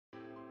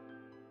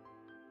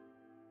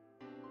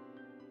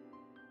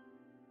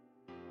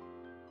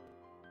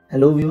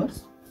Hello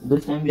viewers,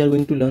 this time we are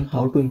going to learn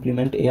how to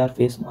implement AR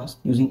face mask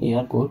using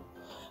ARCore.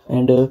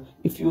 And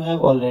if you have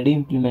already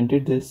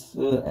implemented this,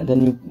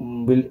 then you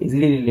will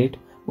easily relate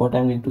what I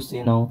am going to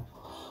say now.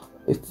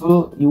 If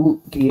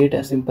you create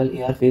a simple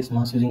AR face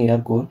mask using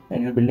ARCore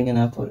and you're building an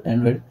app for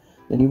Android,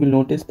 then you will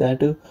notice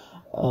that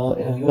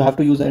you have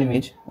to use an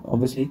image,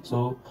 obviously.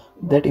 So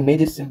that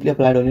image is simply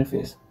applied on your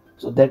face.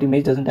 So that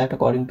image doesn't act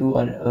according to,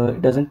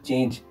 it doesn't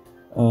change.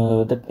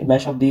 The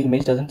mesh of the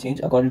image doesn't change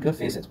according to your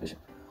face expression.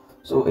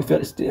 So if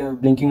you're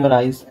blinking your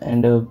eyes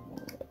and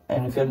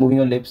if you're moving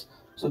your lips,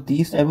 so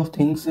these type of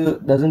things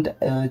doesn't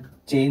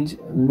change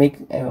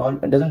make or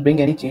doesn't bring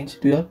any change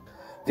to your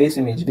face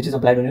image which is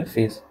applied on your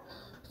face.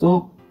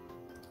 So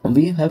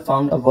we have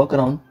found a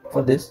workaround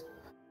for this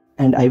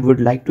and I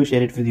would like to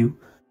share it with you.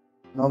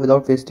 Now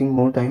without wasting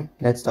more time,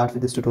 let's start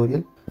with this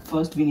tutorial.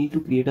 First we need to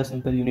create a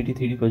simple Unity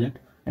 3D project,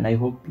 and I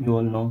hope you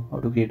all know how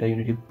to create a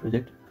Unity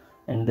project.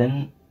 And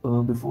then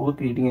before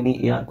creating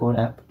any ARCore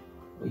app,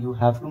 you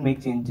have to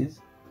make changes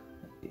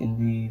in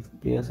the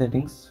player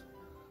settings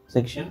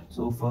section.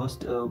 So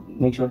first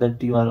make sure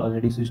that you are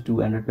already switched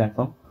to Android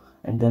platform,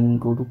 and then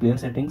go to player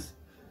settings,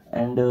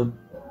 and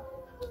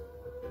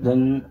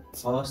then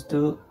first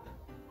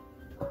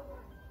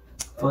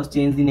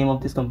change the name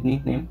of this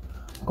company name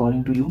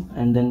according to you,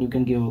 and then you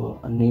can give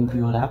a name to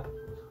your app.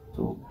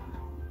 So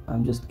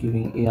I'm just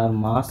giving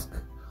ARMask,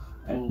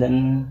 and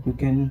then you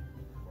can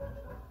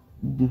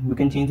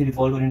change the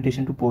default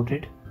orientation to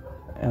portrait.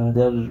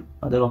 There are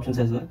other options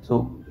as well.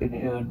 So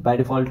by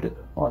default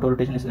auto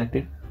rotation is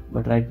selected,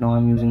 but right now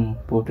I'm using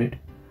portrait.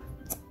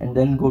 And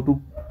then go to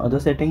other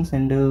settings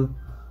and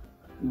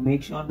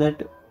make sure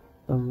that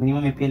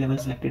minimum API level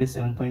selected is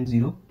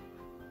 7.0,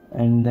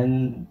 and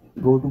then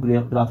go to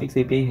graphics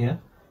API here,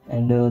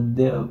 and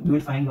there you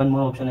will find one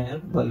more option here,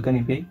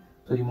 Vulkan API.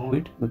 So remove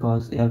it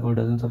because ARCore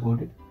doesn't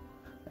support it.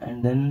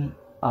 And then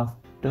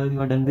after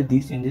you are done with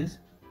these changes,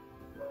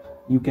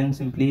 you can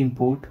simply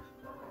import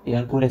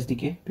ARCore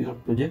SDK to your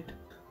project,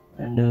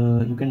 and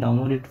you can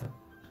download it.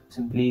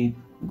 Simply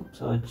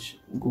search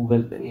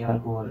Google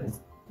ARCore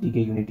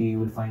SDK Unity, you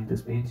will find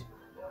this page,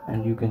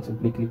 and you can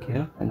simply click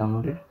here and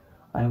download it.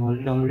 I have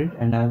already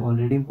downloaded and I have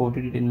already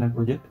imported it in my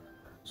project.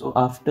 So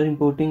after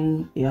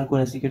importing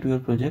ARCore SDK to your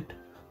project,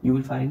 you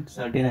will find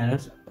certain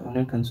errors on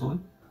your console.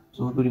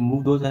 So to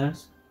remove those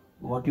errors,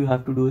 what you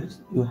have to do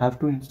is you have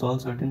to install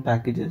certain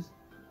packages.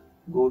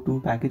 Go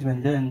to package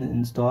manager and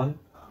install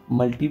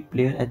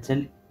multiplayer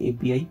HL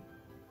API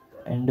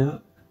and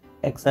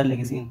XR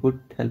legacy input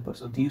helper.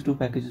 So these two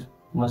packages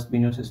must be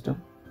in your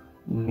system,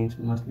 means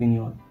must be in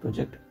your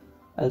project,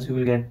 else you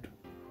will get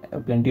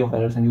plenty of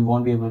errors and you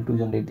won't be able to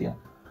generate the app.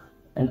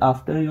 And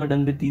after you are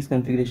done with these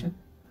configuration,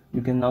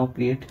 you can now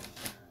create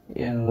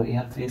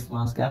AR face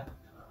mask app.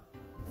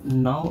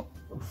 Now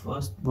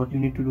first what you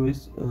need to do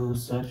is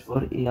search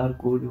for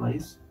ARCore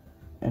device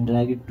and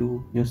drag it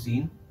to your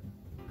scene.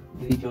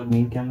 Delete your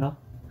main camera,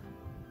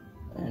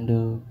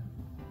 and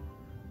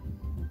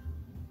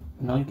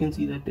now you can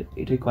see that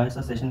it requires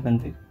a session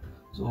config.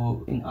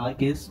 So in our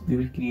case we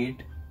will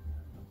create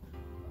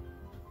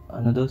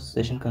another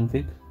session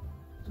config.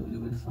 So you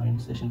will find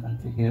session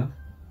config here,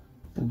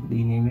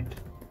 simply name it.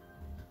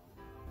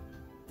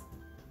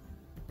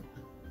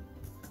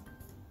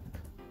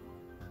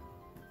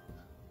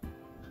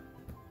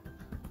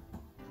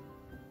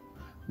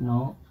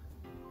 Now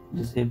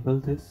disable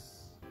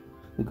this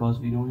because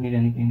we don't need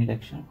any clean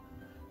detection,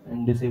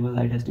 and disable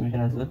light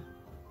estimation as well.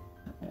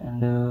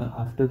 And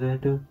after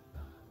that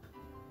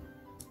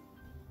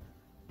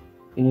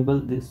enable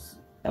this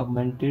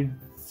augmented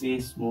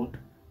face mode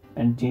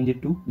and change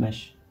it to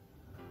mesh.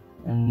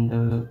 And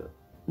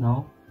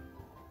now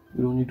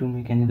you don't need to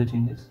make any other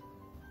changes.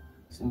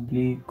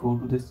 Simply go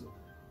to this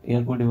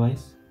ARCore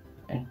device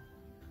and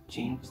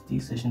change the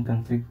session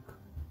config.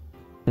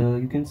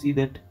 You can see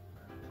that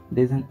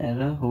there's an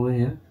error over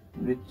here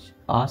which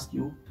asks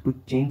you to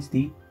change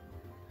the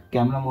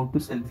camera mode to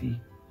selfie.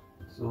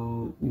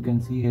 So you can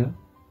see here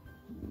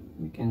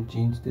we can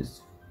change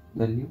this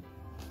value,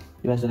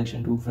 device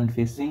selection to front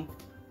facing.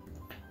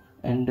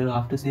 And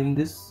after saving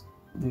this,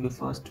 we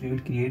will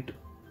create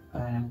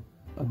an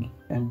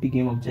empty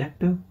game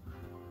object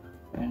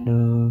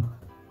and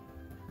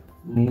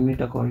name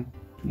it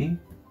accordingly.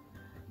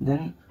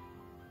 Then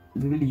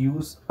we will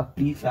use a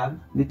prefab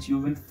which you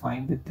will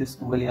find with this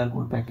Google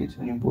ARCore package.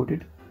 When you import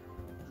it,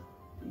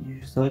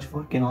 you search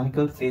for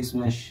canonical face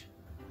mesh,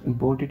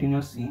 import it in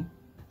your scene,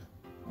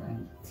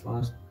 and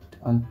first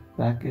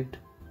unpack it,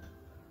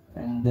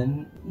 and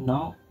then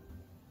now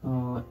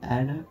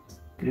add a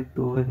script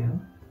over here,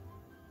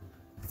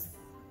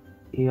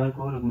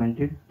 ARCore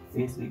augmented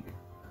face rig,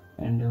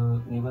 and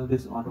enable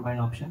this auto bind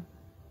option.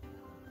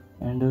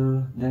 And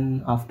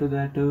then after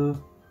that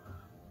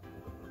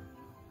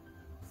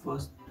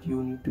first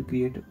you need to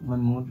create one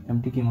more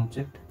empty game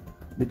object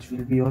which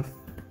will be your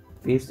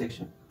face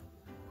section.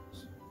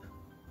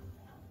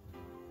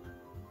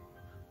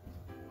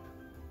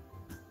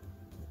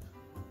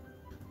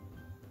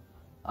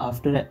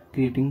 After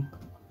creating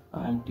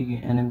an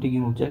empty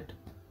game object,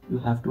 you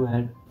have to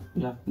add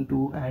you have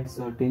to add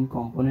certain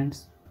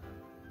components.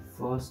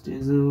 First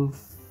is a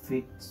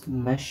fixed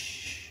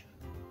mesh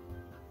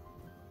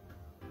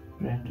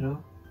renderer,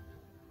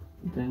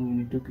 then you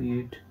need to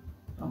create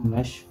a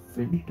mesh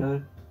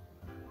filter,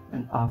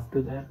 and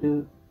after that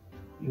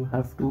you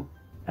have to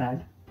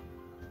add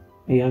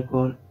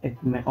ARCore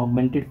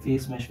augmented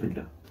face mesh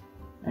filter,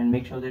 and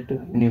make sure that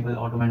enable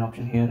automate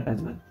option here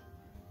as well.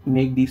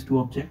 Make these two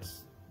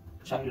objects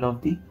child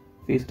of the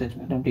face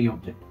attachment empty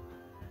object,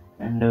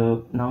 and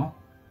now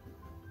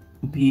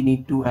we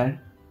need to add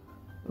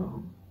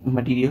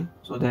material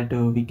so that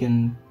we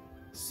can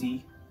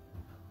see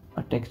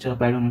a texture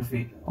applied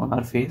on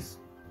our face.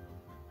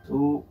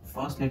 So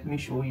first let me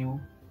show you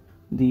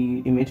the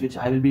image which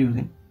I will be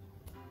using,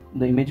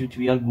 the image which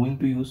we are going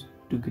to use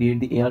to create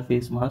the AR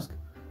face mask.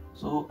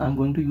 So I'm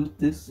going to use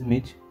this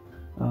image.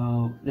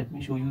 Let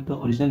me show you the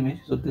original image.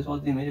 So this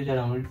was the image which I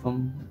downloaded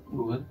from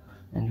Google,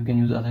 and you can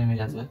use other image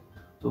as well.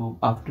 So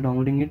after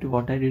downloading it,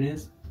 what I did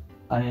is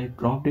I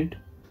cropped it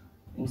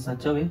in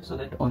such a way so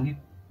that only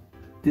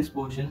this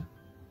portion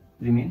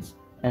remains,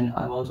 and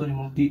I've also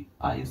removed the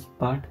eyes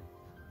part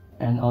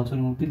and also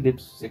removed the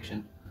lips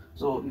section.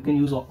 So you can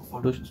use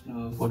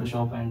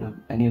Photoshop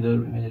and any other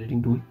image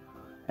editing tool,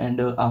 and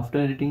after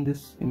editing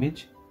this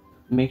image,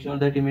 make sure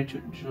that image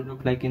should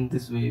look like in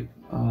this way.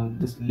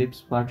 This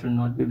lips part should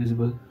not be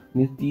visible,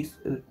 means these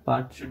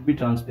parts should be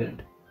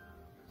transparent.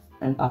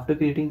 And after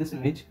creating this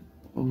image,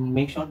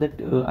 make sure that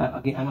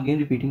I'm again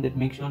repeating that,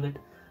 make sure that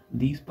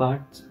these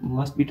parts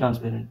must be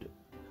transparent,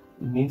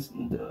 means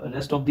the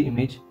rest of the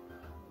image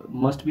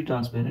must be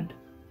transparent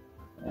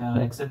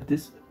except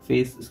this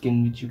face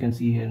skin which you can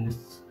see here in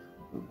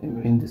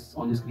this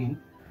on the screen.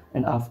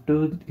 And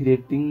after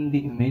creating the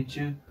image,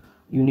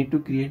 you need to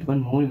create one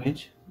more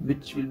image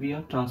which will be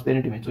a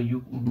transparent image, so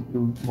you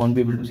won't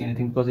be able to see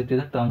anything because it is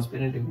a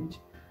transparent image.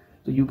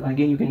 So you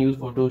can use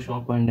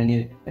Photoshop and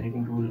any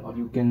editing tool, or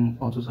you can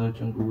also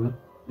search on Google.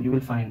 You will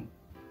find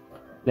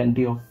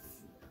plenty of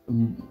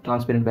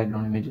transparent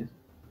background images.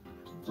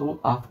 So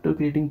after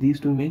creating these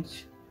two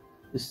images,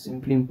 just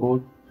simply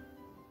import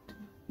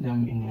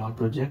them in your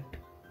project.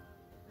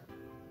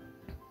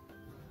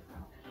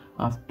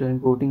 After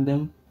importing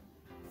them,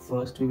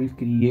 first we will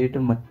create a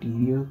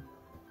material,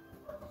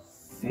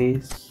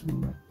 face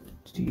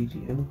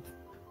material.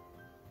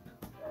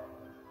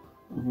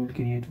 We will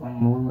create one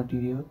more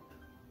material,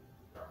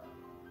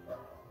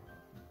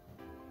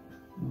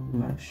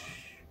 mesh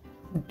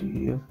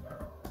material.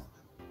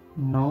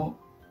 Now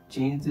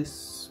change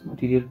this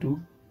material to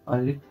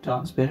only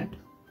transparent,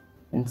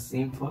 and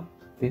same for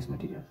face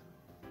material.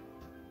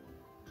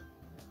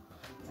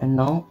 And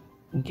now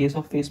in case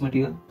of face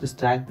material, just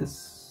drag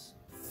this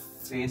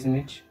face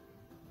image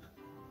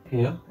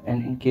here,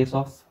 and in case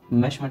of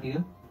mesh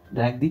material,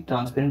 drag the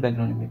transparent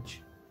background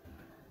image.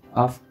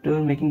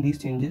 After making these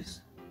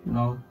changes,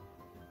 now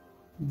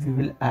we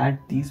will add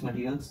these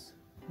materials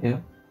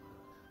here.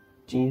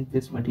 Change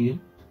this material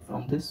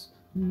from this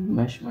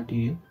mesh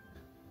material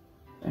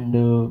and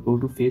go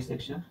to face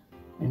texture,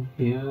 and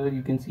here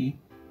you can see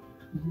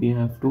we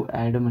have to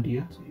add a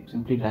material, so you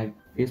simply drag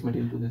face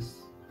material to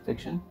this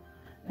section.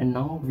 And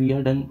now we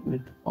are done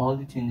with all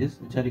the changes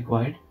which are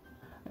required,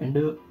 and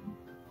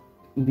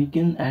we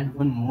can add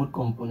one more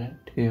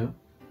component here,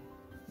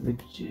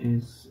 which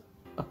is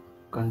a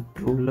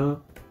controller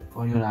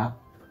for your app.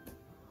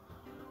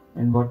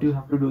 And what you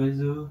have to do is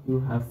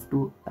you have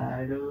to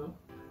add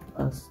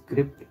a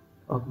script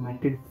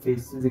augmented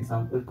faces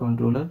example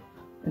controller,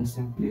 and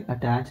simply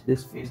attach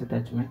this face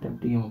attachment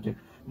empty object.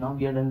 Now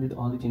we are done with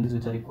all the changes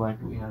which are required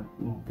to your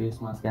face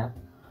mask app.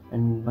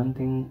 And one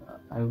thing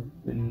I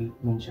will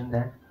mention,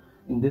 that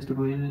in this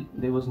tutorial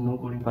there was no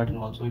coding part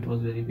involved, so it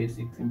was very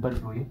basic simple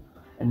tutorial.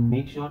 And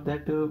make sure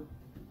that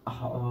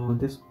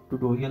this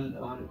tutorial,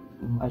 or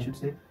I should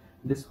say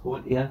this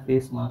whole AR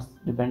face mask,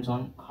 depends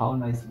on how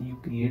nicely you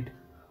create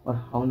or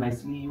how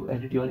nicely you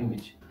edit your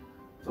image.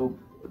 So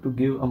to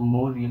give a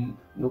more real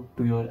look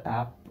to your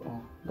app,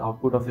 the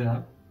output of your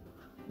app,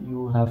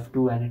 you have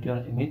to edit your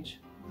image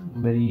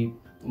very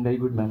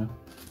good manner.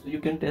 So you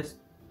can test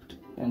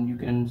and you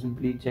can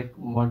simply check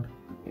what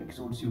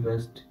suits you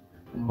best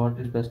and what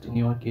is best in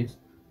your case.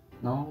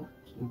 Now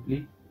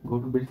simply go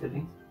to build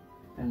settings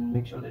and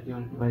make sure that your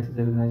device is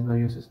recognized by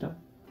your system,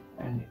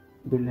 and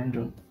build and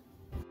run.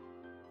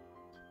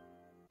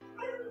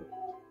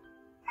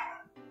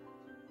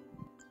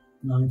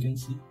 Now you can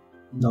see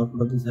the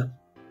output of this app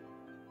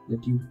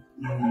that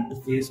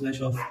the face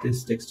mesh of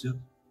this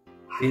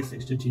face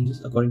texture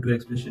changes according to your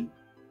expression.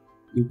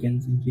 You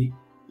can simply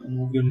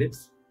move your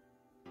lips,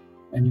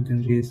 and you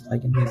can I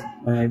can raise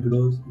my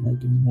eyebrows, and I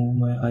can move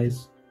my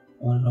eyes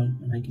all around,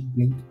 and I can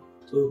blink.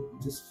 So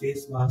this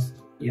face mask,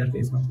 AR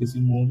face mask, gives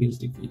you more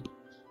realistic feel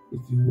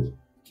if you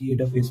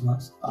create a face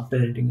mask after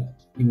editing an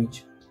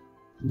image.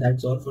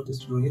 That's all for this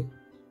tutorial.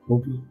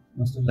 Hope you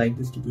must have liked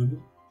this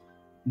tutorial.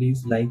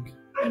 Please like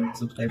and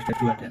subscribe to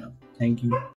Atena. Thank you.